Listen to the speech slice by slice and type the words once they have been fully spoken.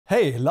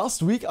Hey,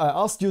 last week I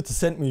asked you to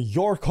send me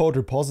your code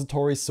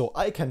repositories so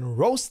I can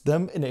roast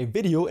them in a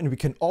video and we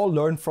can all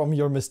learn from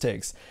your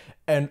mistakes.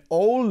 And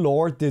oh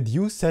lord, did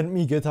you send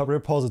me GitHub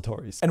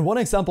repositories. And one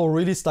example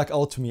really stuck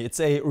out to me. It's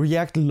a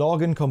React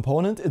login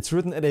component. It's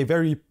written at a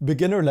very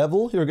beginner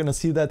level. You're gonna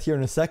see that here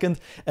in a second.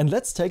 And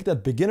let's take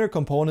that beginner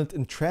component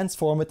and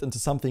transform it into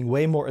something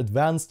way more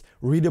advanced,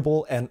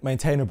 readable, and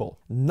maintainable.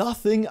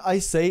 Nothing I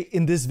say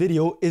in this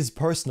video is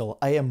personal.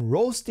 I am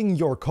roasting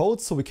your code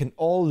so we can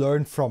all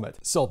learn from it.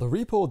 So the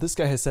repo this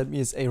guy has sent me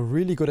is a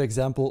really good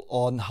example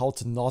on how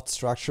to not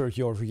structure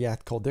your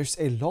React code. There's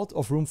a lot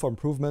of room for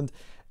improvement.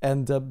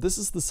 And this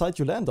is the site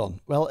you land on.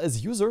 Well, as a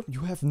user,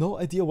 you have no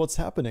idea what's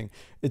happening.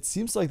 It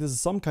seems like this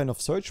is some kind of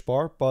search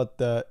bar, but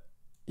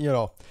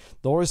no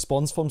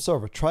response from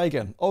server. Try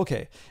again.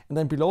 Okay. And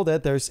then below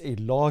that, there's a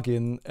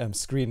login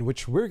screen,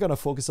 which we're gonna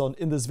focus on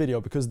in this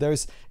video because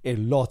there's a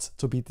lot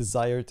to be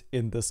desired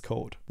in this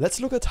code. Let's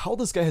look at how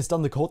this guy has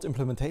done the code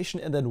implementation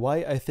and then why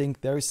I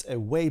think there's a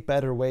way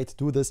better way to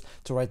do this,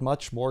 to write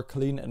much more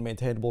clean and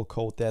maintainable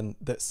code than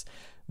this.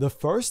 The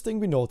first thing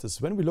we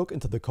notice when we look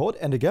into the code,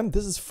 and again,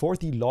 this is for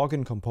the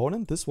login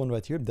component, this one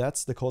right here,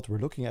 that's the code we're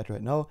looking at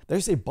right now.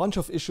 There's a bunch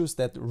of issues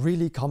that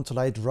really come to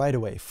light right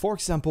away. For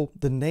example,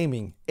 the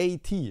naming,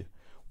 AT.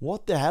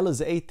 What the hell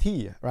is AT,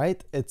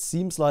 right? It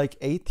seems like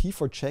AT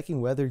for checking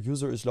whether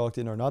user is logged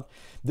in or not.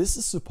 This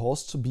is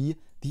supposed to be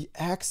the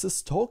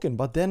access token,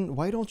 but then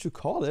why don't you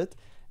call it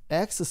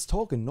access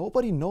token?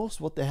 Nobody knows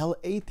what the hell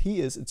AT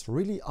is. It's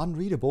really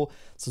unreadable,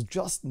 so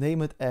just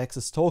name it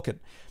access token.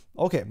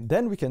 Okay,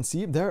 then we can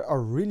see there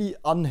are really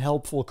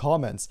unhelpful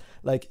comments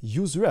like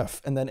useref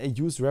and then a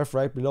useref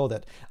right below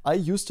that. I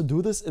used to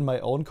do this in my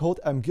own code.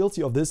 I'm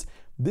guilty of this.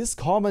 This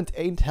comment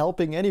ain't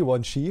helping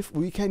anyone, chief.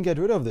 We can get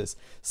rid of this.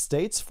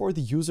 States for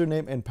the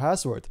username and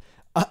password.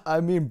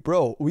 I mean,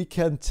 bro, we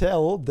can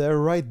tell they're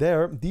right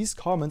there. These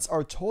comments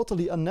are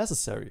totally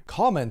unnecessary.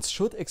 Comments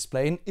should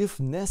explain, if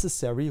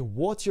necessary,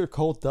 what your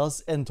code does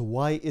and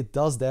why it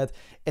does that,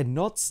 and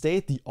not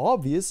state the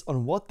obvious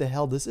on what the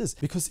hell this is.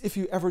 Because if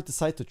you ever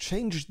decide to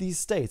change these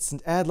states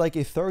and add like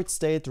a third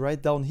state right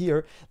down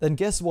here, then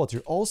guess what?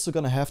 You're also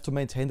gonna have to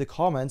maintain the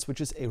comments, which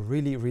is a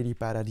really, really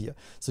bad idea.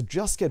 So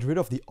just get rid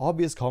of the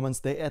obvious comments.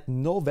 They add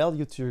no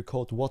value to your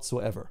code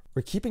whatsoever.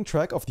 We're keeping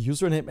track of the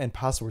username and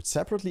password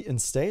separately in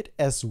state,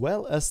 as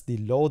well as the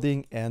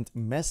loading and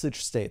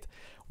message state.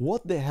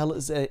 What the hell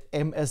is a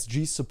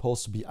MSG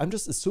supposed to be? I'm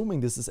just assuming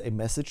this is a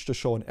message to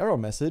show an error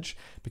message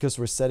because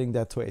we're setting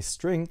that to a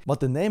string, but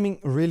the naming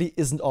really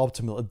isn't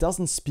optimal. It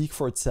doesn't speak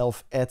for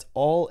itself at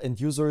all, and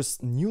users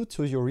new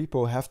to your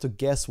repo have to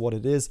guess what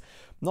it is.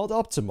 Not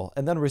optimal.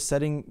 And then we're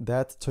setting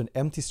that to an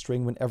empty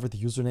string whenever the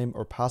username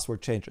or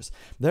password changes.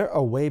 There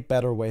are way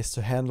better ways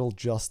to handle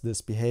just this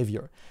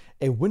behavior.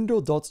 A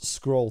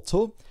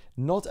window.scrollTo,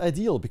 not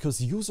ideal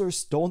because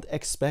users don't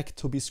expect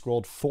to be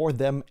scrolled for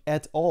them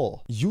at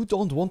all. You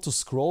don't want to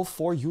scroll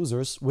for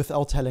users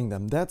without telling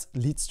them. That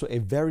leads to a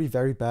very,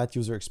 very bad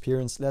user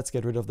experience. Let's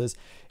get rid of this.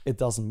 It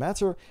doesn't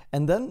matter.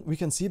 And then we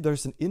can see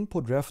there's an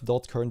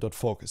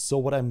input_ref.current.focus. So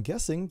what I'm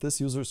guessing this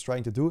user is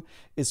trying to do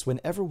is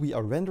whenever we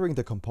are rendering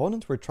the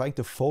component, we're trying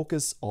to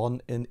focus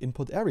on an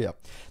input area.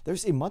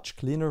 There's a much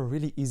cleaner,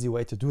 really easy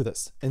way to do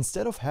this.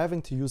 Instead of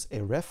having to use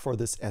a ref for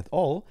this at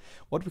all,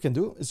 what we can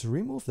do is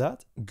remove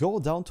that, go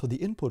down to the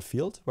input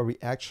field where we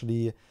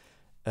actually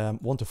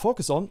want to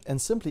focus on, and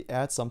simply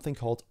add something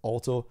called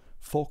auto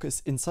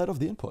focus inside of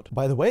the input.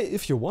 By the way,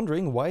 if you're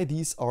wondering why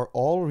these are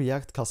all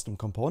React custom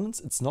components,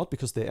 it's not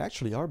because they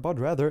actually are, but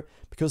rather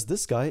because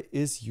this guy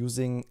is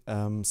using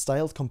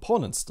styled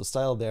components to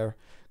style their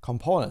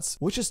components,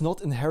 which is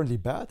not inherently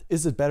bad.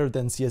 Is it better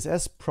than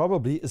CSS?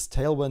 Probably. Is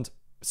Tailwind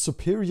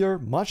superior?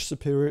 Much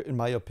superior in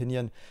my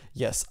opinion.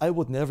 Yes, I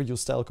would never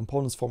use style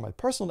components for my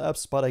personal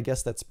apps, but I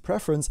guess that's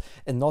preference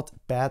and not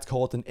bad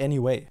code in any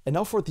way. And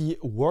now for the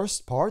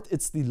worst part,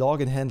 it's the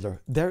login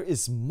handler. There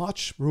is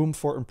much room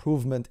for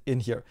improvement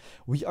in here.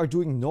 We are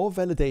doing no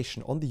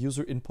validation on the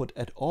user input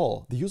at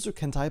all. The user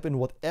can type in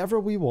whatever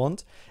we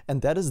want,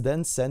 and that is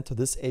then sent to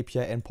this API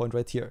endpoint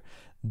right here.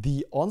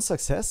 The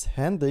onSuccess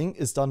handling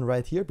is done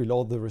right here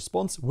below the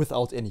response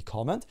without any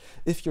comment.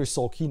 If you're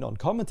so keen on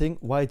commenting,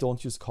 why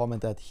don't you just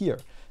comment that here?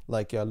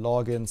 Like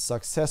login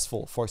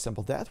successful, for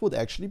example. That would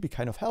actually be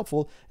kind of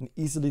helpful in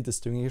easily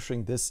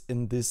distinguishing this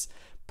in this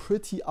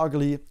pretty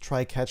ugly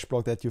try-catch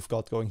block that you've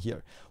got going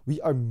here. We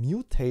are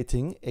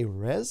mutating a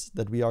res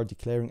that we are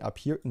declaring up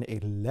here in a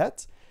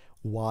let.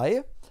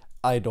 Why?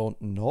 I don't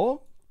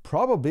know.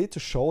 Probably to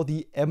show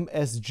the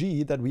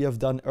MSG that we have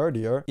done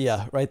earlier.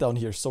 Yeah, right down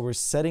here. So we're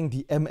setting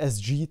the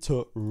MSG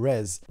to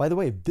res. By the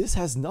way, this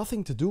has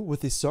nothing to do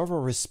with the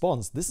server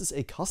response. This is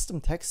a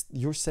custom text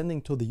you're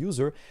sending to the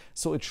user,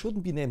 so it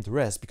shouldn't be named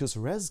res because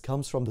res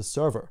comes from the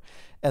server.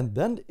 And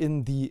then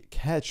in the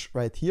catch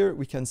right here,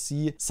 we can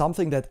see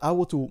something that I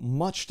would do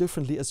much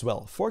differently as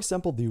well. For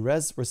example, the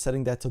res, we're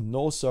setting that to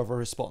no server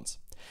response.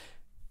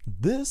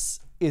 This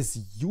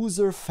is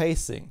user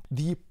facing.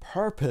 The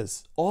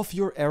purpose of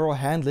your error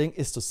handling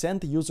is to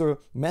send the user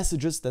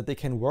messages that they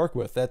can work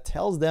with, that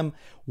tells them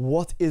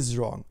what is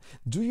wrong?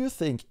 Do you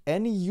think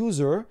any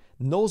user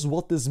knows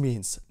what this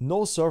means?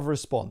 No server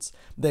response.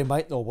 They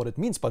might know what it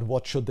means, but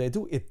what should they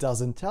do? It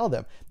doesn't tell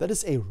them. That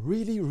is a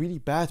really, really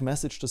bad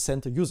message to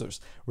send to users.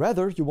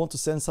 Rather, you want to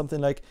send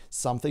something like,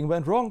 something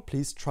went wrong,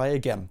 please try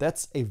again.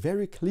 That's a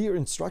very clear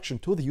instruction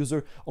to the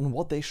user on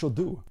what they should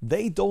do.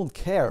 They don't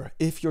care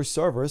if your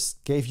servers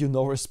gave you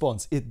no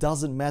response. It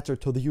doesn't matter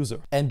to the user.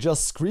 And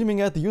just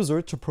screaming at the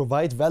user to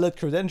provide valid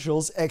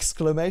credentials,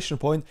 exclamation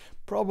point,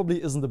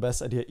 probably isn't the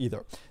best idea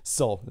either.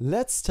 So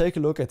let's take a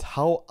look at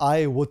how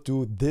I would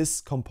do this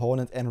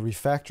component and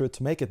refactor it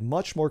to make it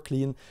much more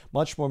clean,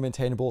 much more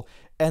maintainable,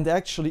 and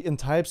actually in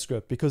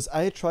TypeScript, because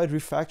I tried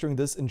refactoring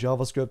this in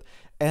JavaScript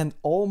and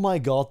oh my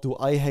god, do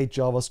I hate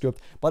JavaScript.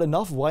 But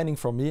enough whining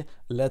from me,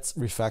 let's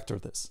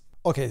refactor this.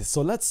 Okay,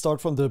 so let's start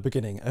from the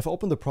beginning. I've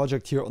opened the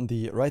project here on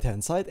the right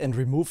hand side and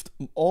removed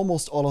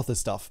almost all of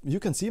this stuff. You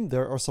can see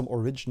there are some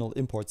original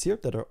imports here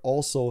that are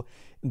also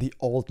in the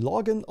old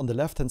login on the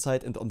left hand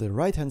side, and on the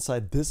right hand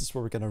side, this is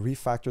where we're gonna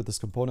refactor this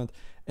component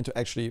into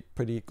actually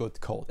pretty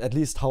good code, at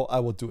least how I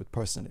would do it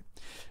personally.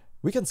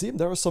 We can see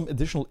there are some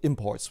additional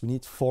imports we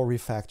need for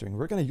refactoring.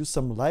 We're going to use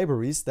some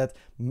libraries that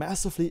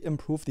massively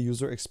improve the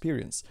user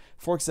experience.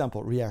 For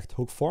example, React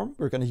Hook Form.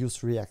 We're going to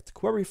use React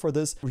Query for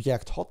this,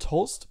 React Hot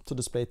Toast to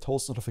display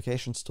toast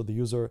notifications to the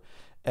user,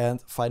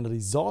 and finally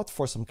Zod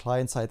for some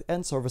client-side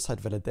and server-side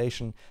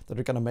validation that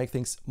are going to make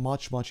things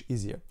much, much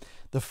easier.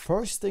 The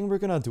first thing we're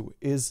going to do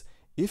is,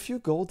 if you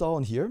go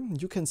down here,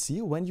 you can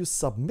see when you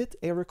submit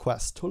a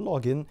request to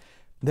login,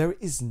 there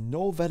is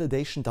no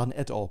validation done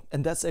at all,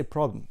 and that's a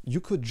problem. You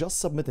could just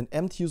submit an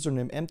empty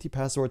username, empty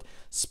password,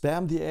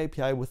 spam the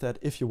API with that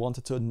if you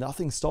wanted to,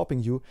 nothing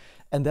stopping you,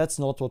 and that's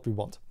not what we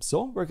want.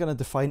 So we're gonna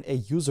define a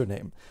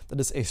username that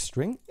is a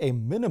string, a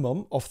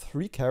minimum of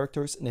 3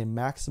 characters and a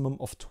maximum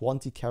of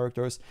 20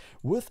 characters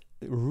with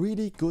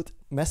really good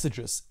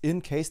messages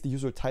in case the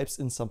user types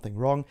in something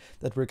wrong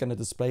that we're going to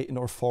display in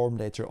our form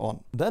later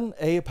on. Then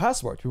a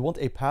password. We want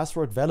a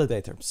password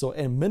validator. So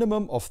a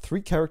minimum of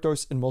 3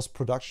 characters. In most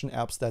production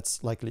apps,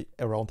 that's likely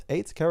around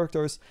 8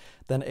 characters.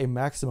 Then a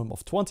maximum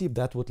of 20.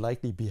 That would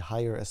likely be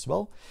higher as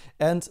well.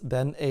 And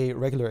then a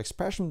regular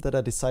expression that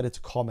I decided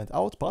to comment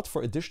out, but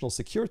for additional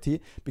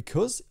security,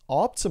 because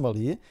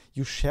optimally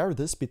you share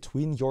this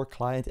between your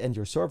client and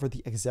your server,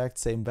 the exact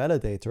same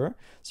validator.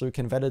 So you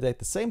can validate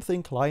the same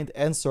thing client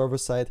and server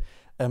side.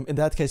 In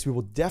that case, we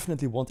would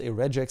definitely want a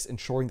regex,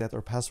 ensuring that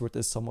our password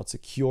is somewhat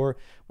secure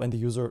when the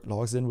user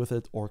logs in with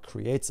it or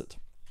creates it.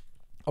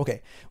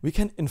 Okay, we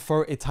can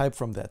infer a type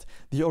from that.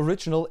 The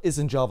original is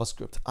in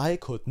JavaScript. I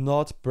could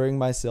not bring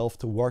myself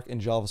to work in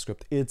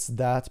JavaScript. It's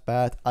that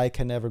bad. I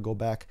can never go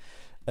back.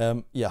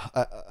 I'm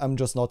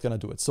just not gonna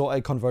do it. So I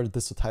converted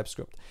this to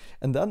TypeScript.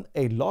 And then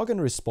a login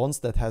response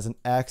that has an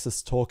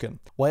access token.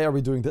 Why are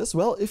we doing this?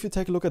 Well, if you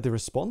take a look at the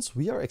response,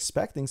 we are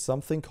expecting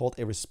something called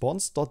a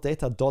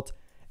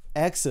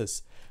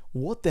response.data.access.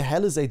 What the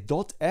hell is a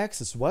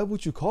 .access? Why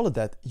would you call it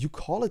that? You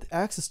call it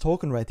access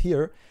token right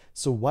here.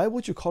 So why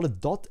would you call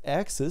it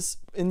 .access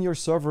in your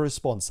server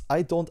response?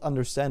 I don't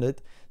understand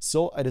it.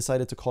 So I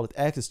decided to call it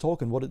access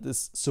token, what it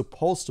is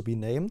supposed to be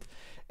named.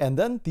 And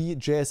then the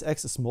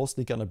JSX is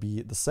mostly gonna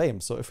be the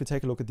same. So if we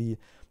take a look at the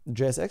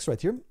JSX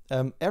right here,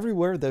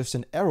 everywhere there's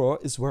an error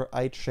is where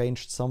I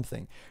changed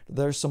something.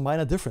 There's some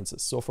minor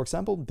differences. So for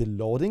example, the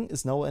loading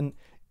is now an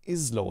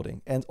is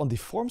loading. And on the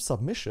form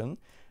submission,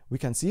 we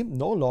can see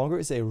no longer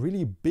is a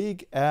really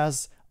big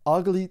ass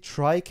ugly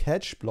try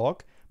catch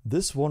block,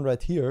 this one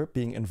right here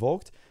being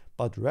invoked,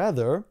 but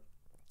rather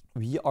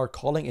we are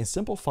calling a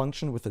simple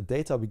function with the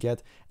data we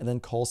get and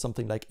then call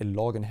something like a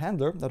login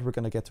handler that we're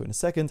going to get to in a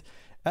second.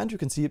 And you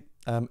can see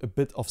a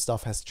bit of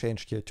stuff has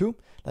changed here too.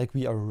 Like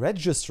we are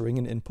registering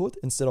an input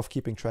instead of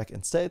keeping track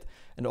in state.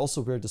 And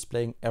also we're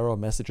displaying error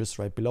messages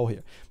right below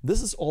here.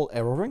 This is all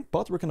erroring,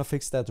 but we're going to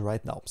fix that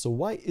right now. So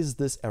why is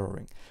this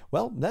erroring?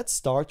 Well, let's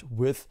start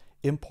with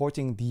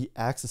importing the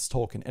access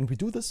token, and we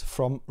do this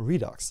from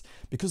Redux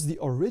because the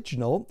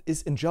original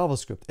is in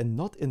JavaScript and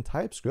not in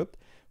TypeScript.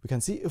 We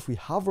can see if we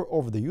hover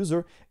over the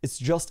user, it's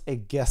just a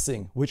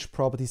guessing which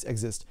properties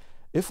exist.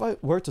 If I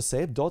were to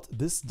say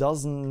this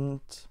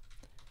doesn't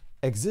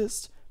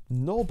exist,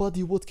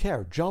 nobody would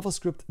care.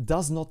 JavaScript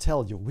does not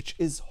tell you, which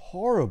is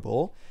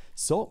horrible.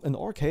 So in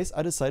our case,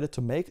 I decided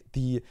to make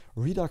the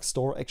Redux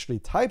store actually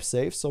type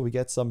safe, so we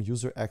get some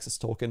user access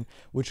token,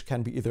 which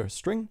can be either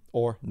string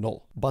or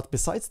null. But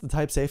besides the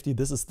type safety,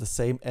 this is the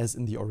same as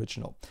in the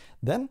original.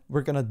 Then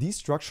we're gonna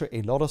destructure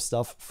a lot of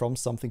stuff from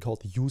something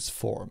called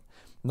useForm.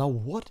 Now,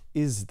 what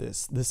is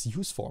this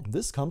useForm?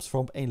 This comes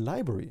from a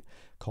library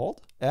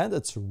called, and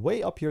it's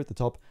way up here at the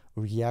top,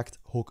 React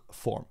Hook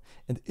Form.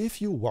 And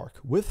if you work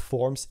with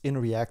forms in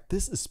React,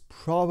 this is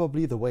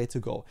probably the way to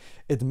go.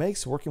 It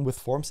makes working with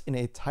forms in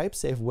a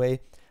type-safe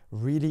way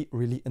really,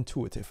 really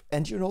intuitive.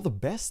 And you know the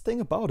best thing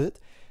about it?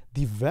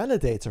 The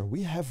validator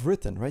we have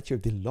written right here,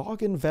 the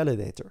login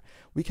validator,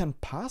 we can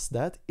pass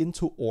that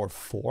into our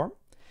form.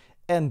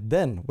 And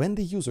then when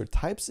the user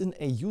types in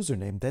a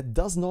username that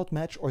does not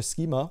match our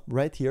schema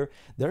right here,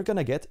 they're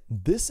gonna get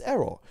this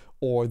error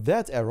or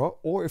that error,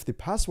 or if the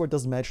password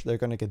doesn't match, they're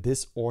gonna get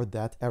this or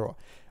that error.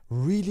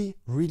 Really,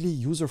 really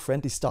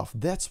user-friendly stuff.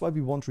 That's why we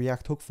want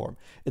React hook form.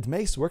 It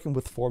makes working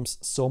with forms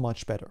so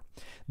much better.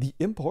 The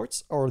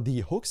imports or the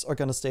hooks are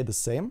gonna stay the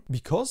same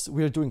because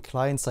we're doing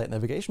client-side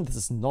navigation. This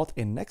is not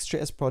a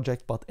Next.js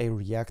project, but a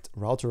React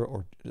router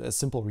or a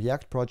simple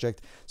React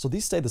project. So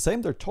these stay the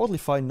same. They're totally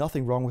fine,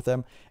 nothing wrong with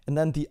them. And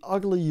then the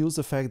ugly use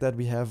effect that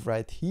we have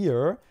right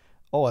here.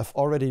 Oh, I've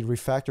already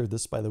refactored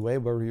this, by the way,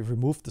 where we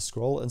removed the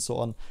scroll and so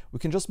on. We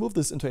can just move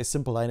this into a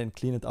simple line and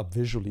clean it up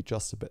visually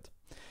just a bit.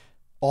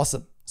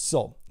 Awesome.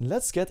 So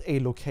let's get a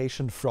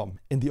location from.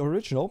 In the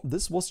original,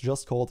 this was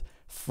just called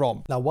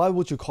from. Now, why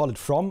would you call it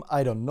from?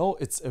 I don't know.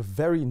 It's a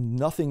very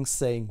nothing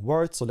saying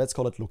word. So let's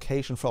call it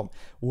location from.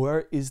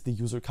 Where is the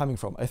user coming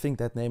from? I think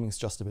that naming is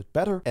just a bit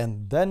better.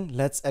 And then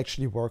let's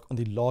actually work on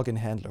the login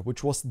handler,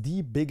 which was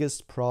the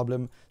biggest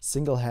problem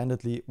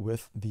single-handedly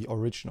with the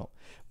original.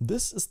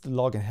 This is the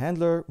login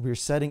handler. We're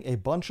setting a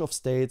bunch of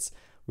states.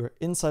 We're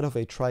inside of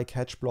a try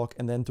catch block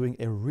and then doing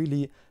a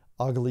really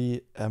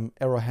ugly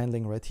error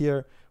handling right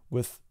here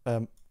with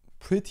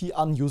pretty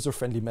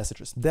unuser-friendly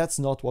messages. That's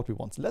not what we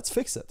want. Let's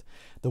fix it.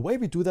 The way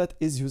we do that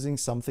is using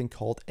something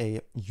called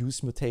a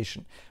use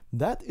mutation.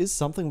 That is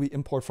something we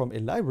import from a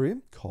library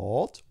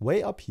called,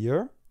 way up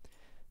here,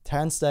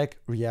 TanStack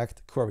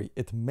React Query.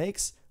 It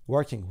makes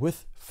working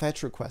with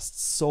fetch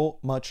requests so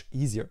much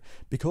easier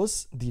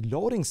because the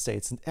loading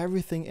states and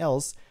everything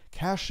else,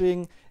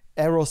 caching,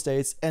 error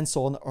states, and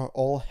so on are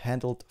all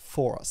handled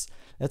for us.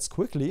 Let's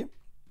quickly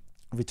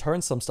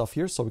return some stuff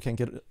here so we can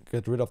get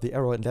rid of the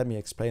error, and let me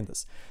explain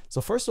this.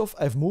 So first off,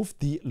 I've moved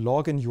the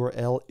login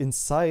URL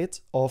inside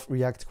of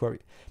React Query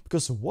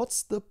because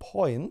what's the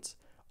point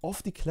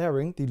of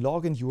declaring the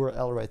login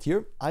URL right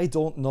here? I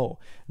don't know.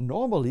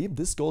 Normally,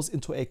 this goes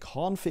into a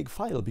config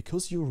file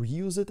because you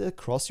reuse it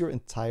across your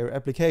entire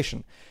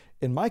application.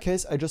 In my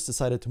case, I just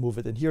decided to move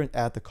it in here and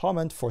add the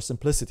comment for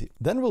simplicity.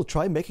 Then we'll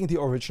try making the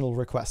original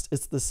request.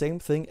 It's the same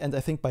thing, and I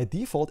think by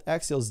default,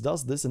 Axios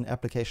does this in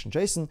application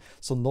JSON,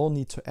 so no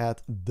need to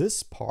add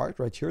this part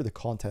right here, the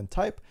content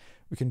type.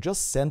 We can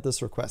just send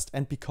this request.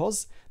 And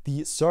because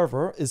the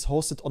server is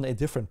hosted on a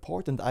different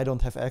port and I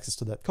don't have access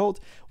to that code,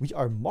 we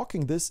are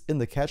mocking this in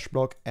the catch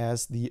block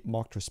as the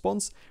mocked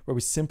response, where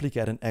we simply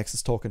get an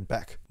access token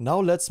back. Now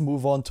let's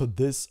move on to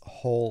this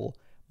whole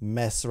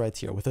mess right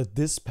here with the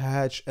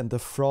dispatch and the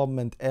from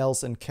and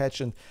else and catch,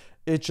 and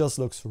it just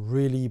looks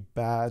really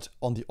bad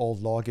on the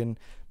old login.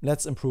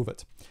 Let's improve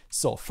it.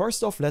 So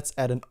first off, let's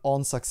add an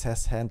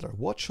onSuccess handler.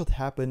 What should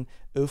happen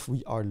if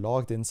we are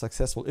logged in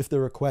successful, if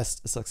the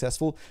request is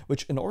successful,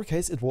 which in our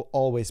case, it will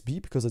always be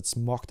because it's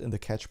mocked in the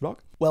catch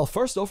block? Well,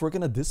 first off, we're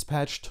gonna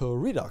dispatch to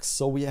Redux.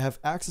 So we have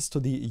access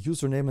to the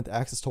username and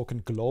access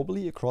token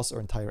globally across our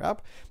entire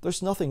app.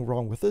 There's nothing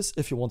wrong with this.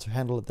 If you want to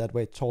handle it that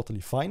way,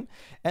 totally fine.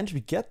 And we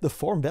get the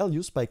form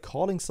values by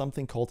calling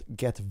something called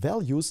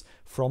getValues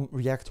from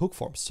React hook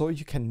form. So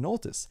you can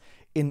notice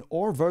in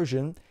our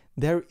version,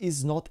 there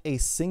is not a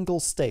single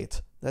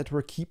state that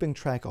we're keeping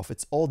track of.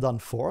 It's all done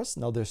for us.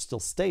 Now there's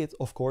still state,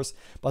 of course,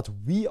 but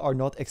we are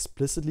not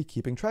explicitly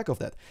keeping track of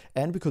that.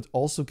 And we could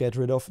also get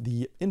rid of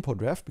the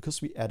input ref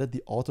because we added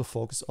the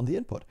autofocus on the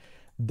input.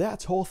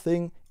 That whole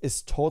thing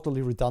is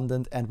totally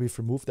redundant and we've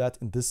removed that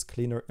in this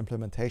cleaner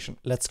implementation.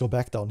 Let's go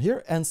back down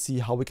here and see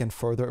how we can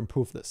further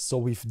improve this. So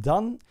we've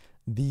done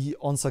the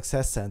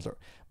onSuccess handler.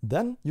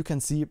 Then you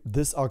can see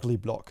this ugly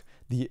block.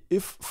 The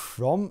if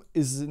from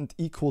isn't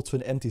equal to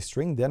an empty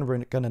string, then we're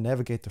gonna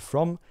navigate to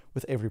from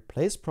with a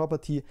replace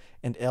property,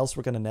 and else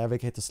we're gonna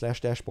navigate to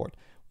 /dashboard.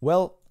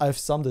 Well, I've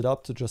summed it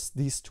up to just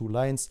these two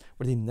lines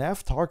where the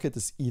nav target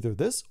is either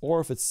this,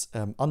 or if it's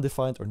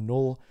undefined or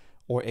null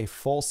or a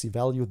falsy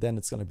value, then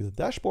it's gonna be the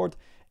dashboard.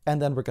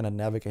 And then we're gonna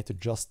navigate to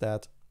just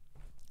that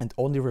and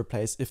only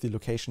replace if the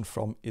location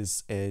from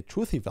is a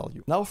truthy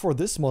value. Now for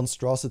this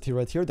monstrosity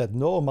right here that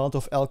no amount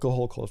of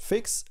alcohol could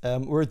fix,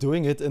 we're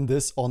doing it in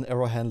this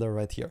onError handler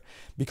right here.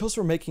 Because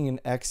we're making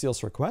an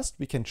Axios request,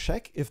 we can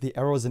check if the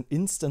error is an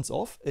instance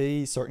of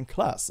a certain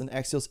class, an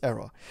Axios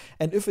error.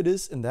 And if it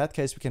is, in that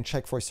case, we can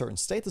check for a certain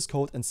status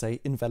code and say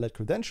invalid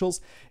credentials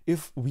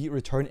if we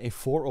return a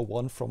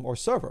 401 from our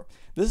server.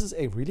 This is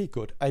a really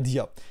good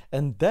idea.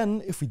 And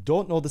then if we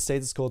don't know the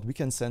status code, we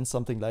can send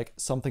something like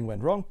something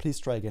went wrong, please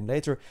try again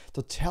later,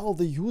 to tell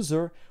the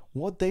user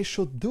what they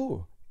should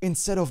do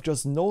instead of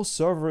just no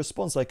server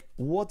response. Like,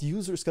 what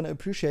user is going to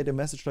appreciate a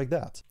message like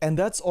that? And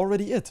that's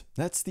already it.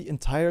 That's the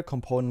entire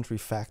component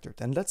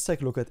refactored. And let's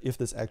take a look at if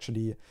this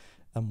actually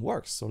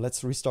works. So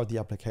let's restart the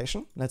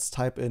application. Let's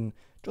type in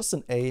just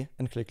an A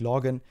and click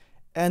login.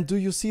 And do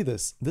you see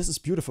this? This is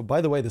beautiful.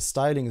 By the way, the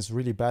styling is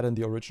really bad in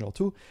the original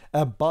too,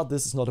 but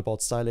this is not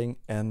about styling,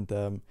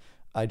 and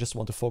I just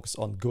want to focus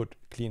on good,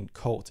 clean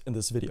code in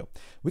this video.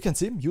 We can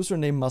see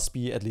username must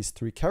be at least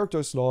 3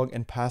 characters long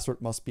and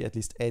password must be at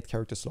least 8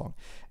 characters long.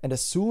 And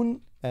as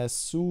soon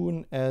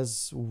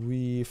as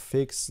we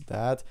fix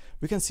that,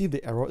 we can see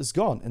the error is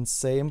gone, and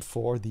same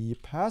for the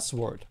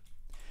password.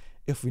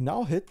 if we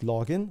now hit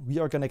login, we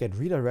are gonna get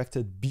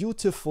redirected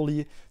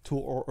beautifully to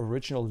our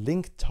original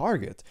link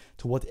target,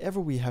 to whatever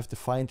we have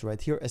defined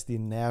right here as the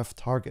nav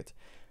target.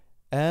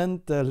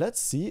 And let's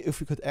see if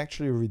we could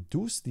actually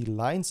reduce the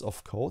lines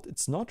of code.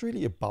 It's not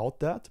really about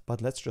that,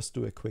 but let's just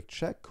do a quick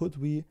check. Could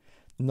we?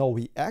 No,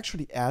 we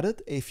actually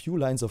added a few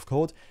lines of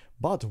code,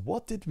 but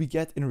what did we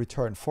get in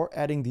return for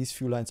adding these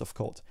few lines of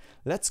code?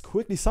 Let's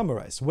quickly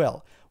summarize.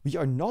 Well, we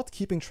are not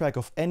keeping track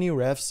of any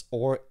refs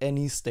or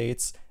any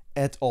states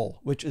at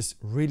all, which is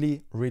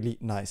really, really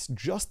nice.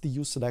 Just the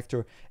use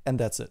selector, and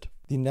that's it.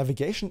 The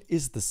navigation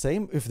is the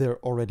same if there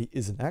already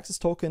is an access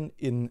token.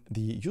 In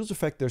the user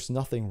effect, there's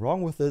nothing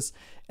wrong with this.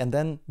 And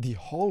then the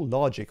whole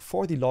logic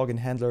for the login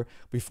handler,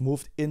 we've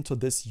moved into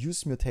this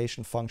use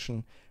mutation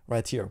function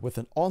right here with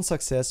an on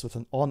success, with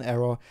an on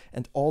error,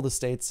 and all the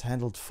states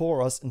handled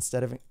for us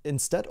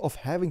instead of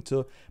having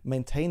to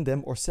maintain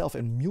them ourselves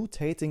and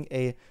mutating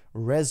a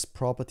res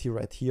property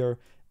right here.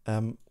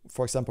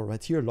 For example,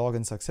 right here,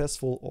 login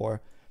successful,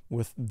 or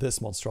with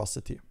this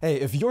monstrosity. Hey,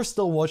 if you're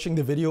still watching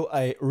the video,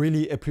 I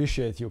really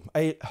appreciate you.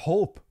 I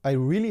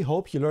really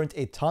hope you learned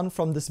a ton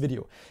from this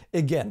video.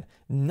 Again,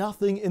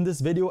 nothing in this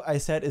video I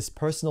said is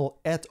personal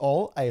at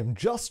all. I am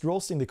just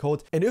roasting the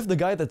code. And if the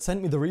guy that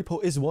sent me the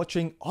repo is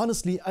watching,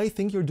 honestly, I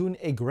think you're doing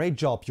a great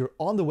job. You're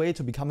on the way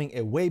to becoming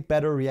a way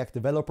better React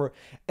developer.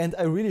 And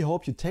I really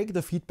hope you take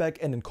the feedback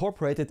and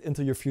incorporate it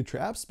into your future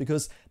apps,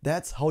 because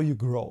that's how you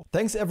grow.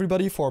 Thanks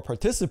everybody for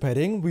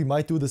participating. We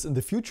might do this in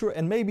the future,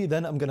 and maybe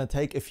then I'm gonna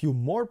take a few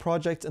more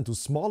projects into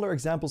smaller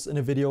examples in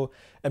a video,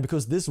 and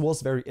because this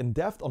was very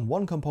in-depth on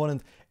one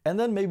component, and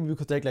then maybe we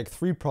could take like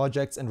 3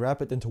 projects and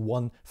wrap it into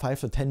one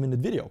 5 to 10 minute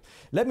video.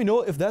 Let me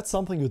know if that's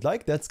something you'd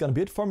like. That's gonna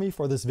be it for me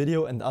for this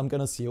video, and I'm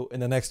gonna see you in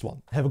the next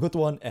one. Have a good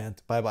one,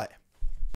 and bye bye.